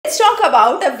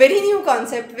about a very new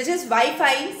concept, which is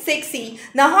Wi-Fi 6E.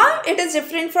 Now, how it is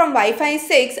different from Wi-Fi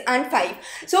 6 and 5?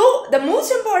 So, the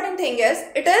most important thing is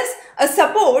it is a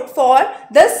support for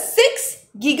the 6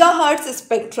 gigahertz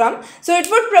spectrum. So it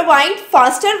would provide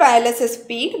faster wireless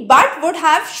speed but would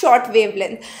have short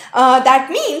wavelength. That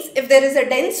means if there is a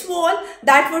dense wall,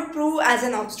 that would prove as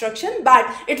an obstruction, but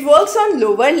it works on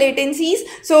lower latencies.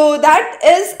 So that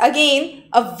is again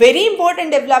a very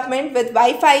important development with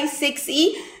Wi-Fi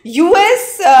 6E.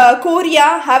 US,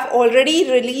 Korea have already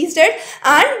released it,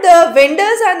 and the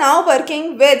vendors are now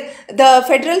working with the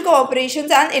federal corporations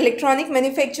and electronic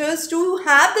manufacturers to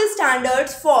have the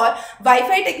standards for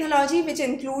Wi-Fi technology, which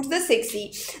includes the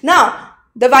 6E. Now,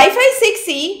 the Wi-Fi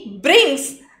 6E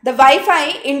brings the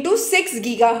Wi-Fi into 6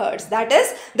 gigahertz. That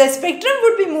is, the spectrum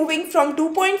would be moving from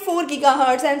 2.4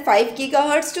 gigahertz and 5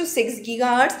 gigahertz to 6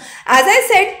 gigahertz. As I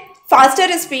said,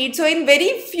 faster speed, so in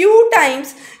very few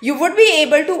times you would be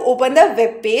able to open the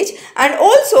web page, and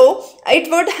also it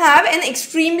would have an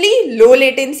extremely low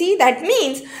latency. That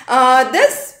means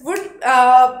this would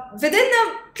within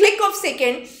a click of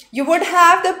second you would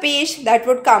have the page that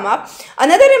would come up.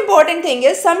 Another important thing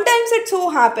is sometimes it so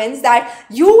happens that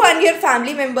you and your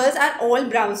family members are all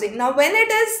browsing. Now when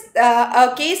it is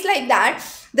a case like that,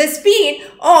 the speed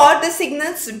or the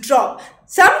signals drop.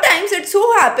 Sometimes it so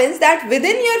happens that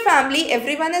within your family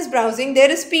everyone is browsing,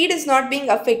 their speed is not being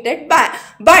affected but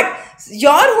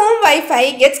your home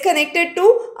Wi-Fi gets connected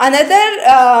to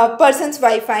another person's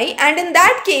Wi-Fi, and in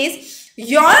that case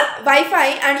your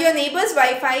Wi-Fi and your neighbor's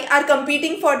Wi-Fi are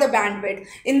competing for the bandwidth.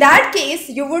 In that case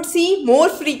you would see more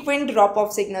frequent drop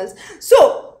of signals.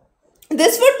 So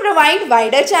this would provide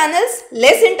wider channels,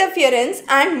 less interference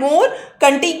and more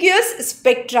contiguous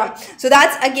spectrum. So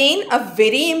that's again a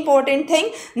very important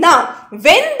thing. Now,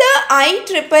 when the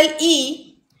IEEE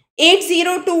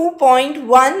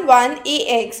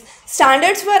 802.11ax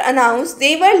standards were announced,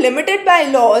 they were limited by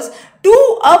laws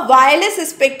to a wireless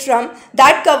spectrum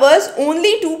that covers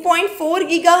only 2.4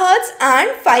 gigahertz and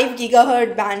 5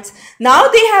 gigahertz bands. Now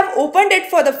they have opened it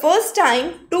for the first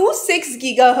time to 6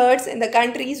 gigahertz in the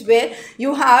countries where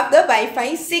you have the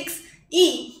Wi-Fi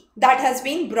 6E that has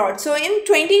been brought. So in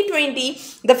 2020,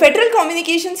 the Federal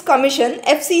Communications Commission,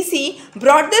 FCC,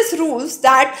 brought this rules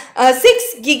that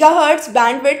 6 gigahertz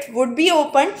bandwidth would be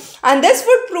opened, and this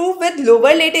would prove with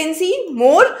lower latency,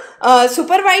 more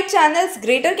super wide channels,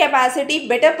 greater capacity,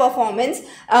 better performance,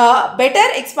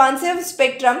 better expansive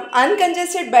spectrum,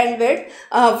 uncongested bandwidth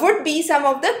would be some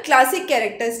of the classic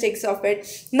characteristics of it.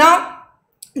 Now,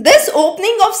 this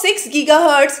opening of 6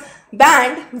 gigahertz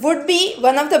band would be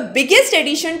one of the biggest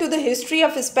addition to the history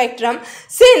of spectrum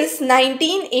since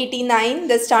 1989,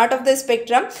 the start of the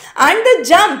spectrum, and the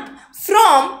jump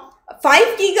from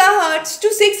 5 gigahertz to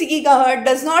 6 gigahertz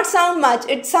does not sound much.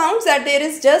 It sounds that there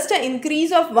is just an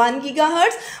increase of 1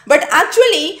 gigahertz, but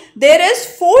actually there is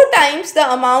 4 times the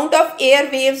amount of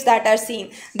airwaves that are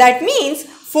seen. That means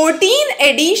 14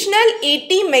 additional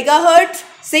 80 megahertz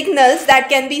signals that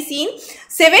can be seen,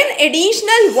 7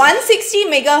 additional 160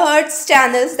 megahertz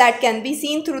channels that can be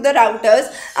seen through the routers,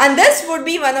 and this would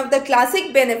be one of the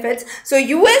classic benefits. So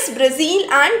US, Brazil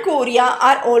and Korea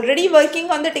are already working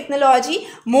on the technology.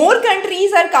 More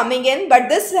countries are coming in, but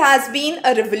this has been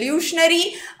a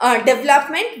revolutionary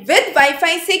development. With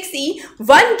Wi-Fi 6E,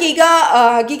 1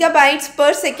 gigabytes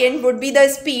per second would be the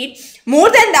speed.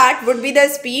 More than that would be the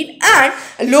speed, and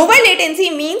lower latency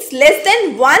means less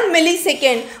than 1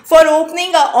 millisecond for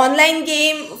opening an online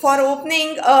game, for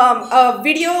opening a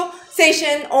video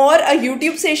session or a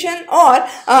YouTube session, or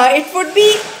it would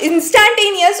be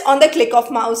instantaneous on the click of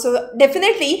mouse. So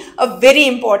definitely a very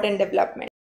important development.